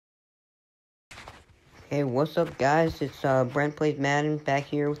Hey, what's up, guys? It's Brent Plays Madden back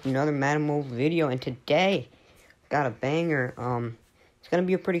here with another Madden Mobile video, and today got a banger. It's gonna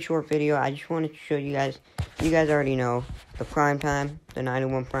be a pretty short video. I just wanted to show you guys. You guys already know the primetime, the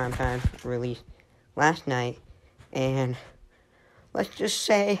 91 primetime released last night, and let's just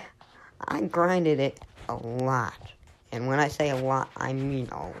say I grinded it a lot. And when I say a lot, I mean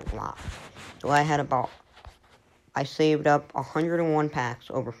a lot. So I saved up 101 packs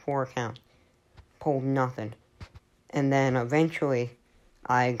over 4 accounts. Pulled nothing. And then eventually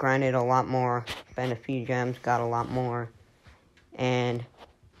I grinded a lot more, spent a few gems, got a lot more, and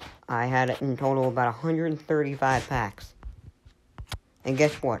I had in total about 135 packs. And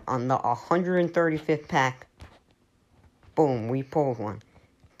guess what? On the 135th pack, boom, we pulled one.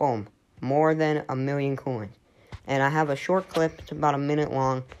 Boom. More than 1,000,000 coins. And I have a short clip, it's about a minute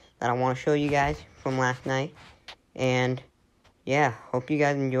long, that I want to show you guys from last night. And yeah, hope you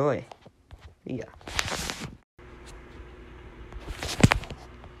guys enjoy. Yeah.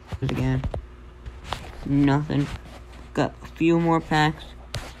 Again. Nothing. Got a few more packs.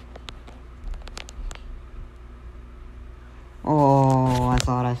 Oh, I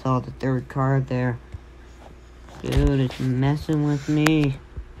thought I saw the third card there. Dude, it's messing with me.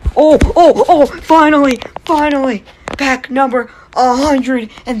 Oh, finally! Pack number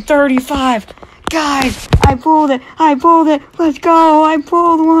 135. Guys, I pulled it. Let's go, I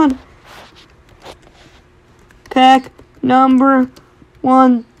pulled one. Pack number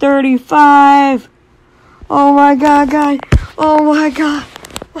 135. Oh my god, guys. Oh my god.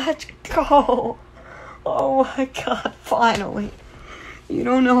 Let's go. Oh my god, finally. You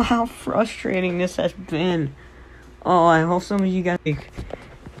don't know how frustrating this has been. Oh, I hope some of you guys...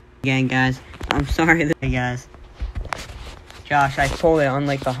 Again, guys, I'm sorry that... Hey, guys. Josh, I pulled it on,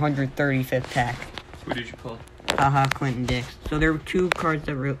 like, the 135th pack. Who did you pull? Haha, Clinton Dix. So there were 2 cards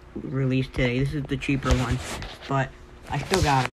that released today. This is the cheaper one, but I still got it.